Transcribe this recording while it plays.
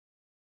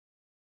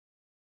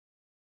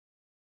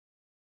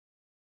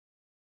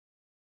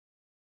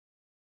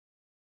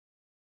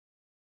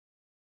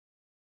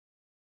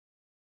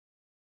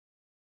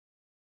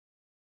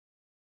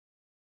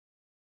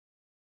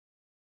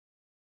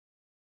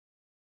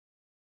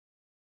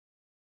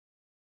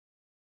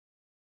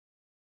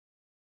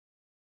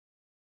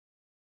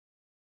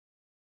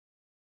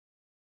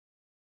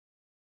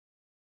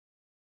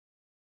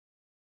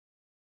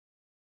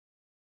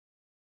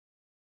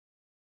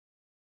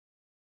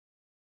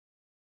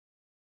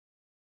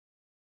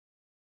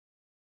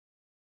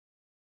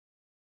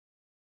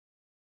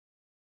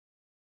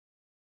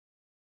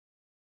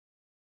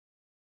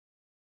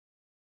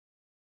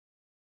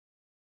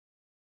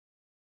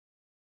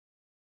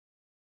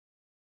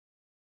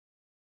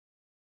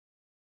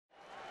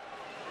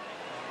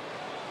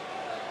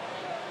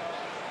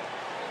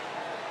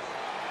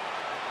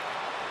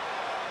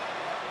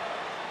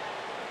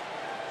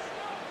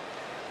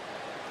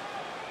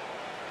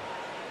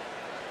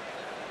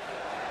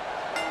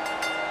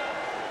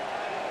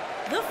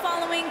The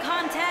following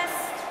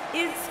contest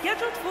is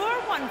scheduled for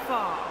one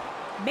fall.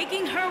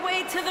 Making her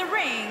way to the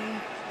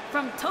ring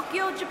from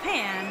Tokyo,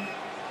 Japan,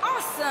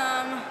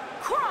 Awesome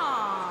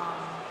Kharma.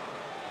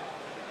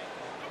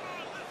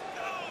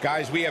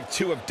 Guys, we have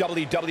two of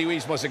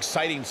WWE's most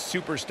exciting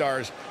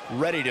superstars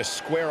ready to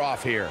square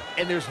off here.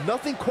 And there's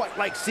nothing quite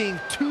like seeing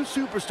two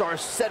superstars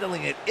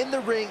settling it in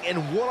the ring in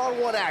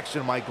one-on-one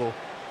action, Michael.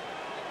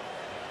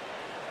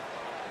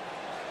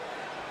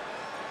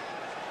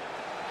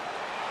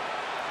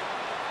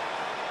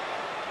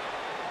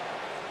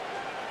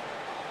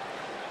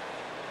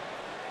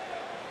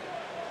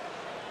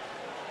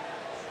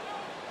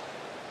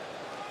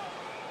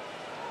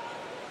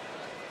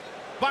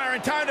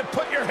 Byron, time to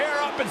put your hair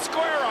up and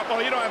square up.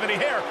 Well, you don't have any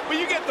hair, but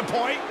you get the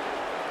point.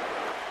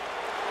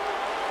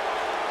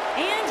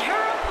 And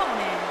her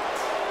opponent,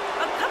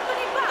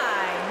 accompanied by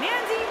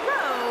Mandy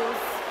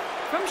Rose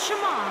from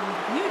Chemung,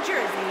 New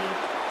Jersey,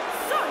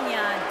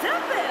 Sonya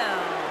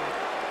Deville.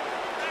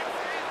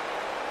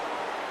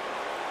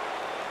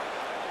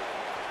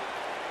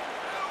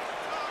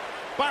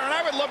 Byron,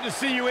 I would love to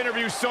see you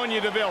interview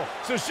Sonya Deville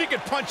so she could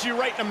punch you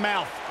right in the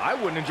mouth. I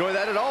wouldn't enjoy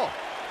that at all.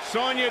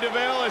 Sonya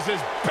Deville is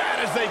as bad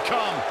as they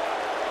come.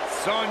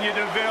 Sonya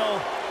Deville,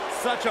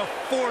 such a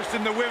force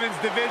in the women's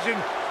division.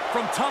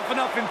 From Tough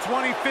Enough in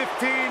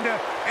 2015 to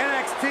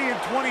NXT in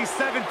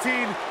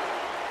 2017.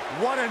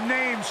 What a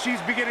name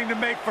she's beginning to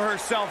make for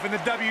herself in the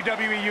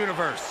WWE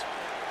Universe.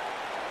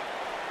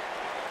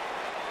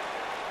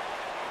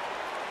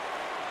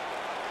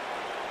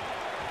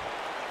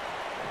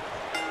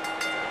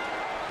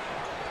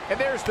 And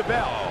there's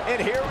Deville,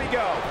 and here we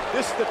go.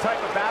 This is the type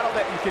of battle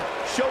that you can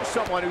show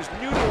someone who's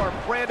new to our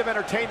brand of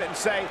entertainment and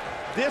say,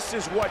 this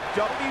is what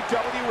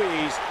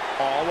WWE's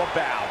all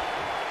about.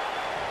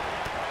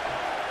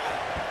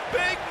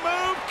 Big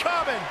move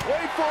coming.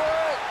 Wait for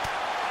it.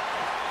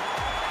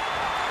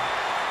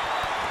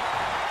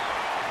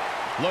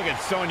 Look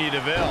at Sonya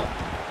Deville.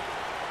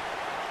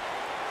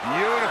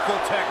 Beautiful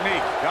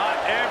technique. Got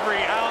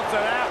every ounce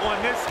of that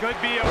one. This could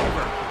be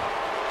over.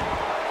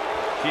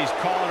 She's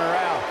calling her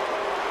out.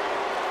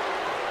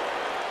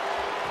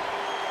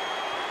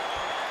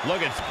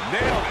 Look at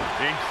nailed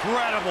it.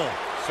 Incredible.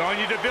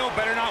 Sonya Deville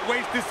better not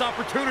waste this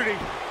opportunity.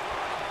 1,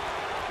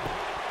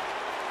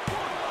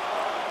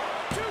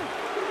 2,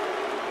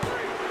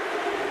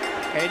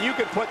 3. And you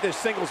can put this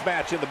singles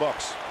match in the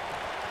books.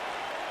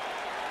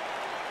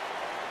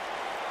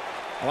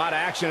 A lot of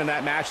action in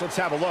that match. Let's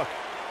have a look.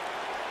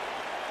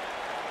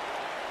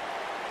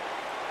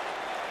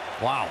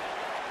 Wow.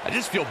 I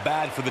just feel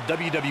bad for the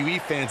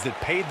WWE fans that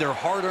paid their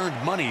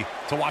hard-earned money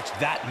to watch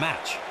that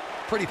match.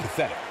 Pretty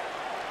pathetic.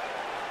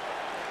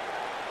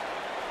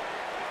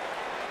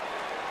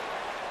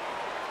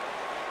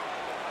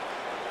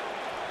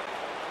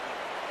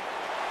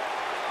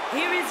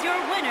 Here is your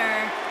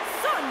winner,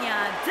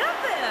 Sonya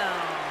Deville.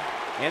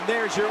 And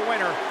there's your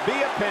winner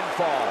via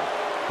pinfall.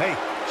 Hey,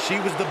 she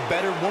was the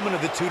better woman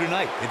of the two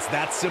tonight. It's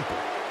that simple.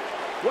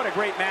 What a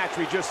great match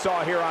we just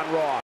saw here on Raw.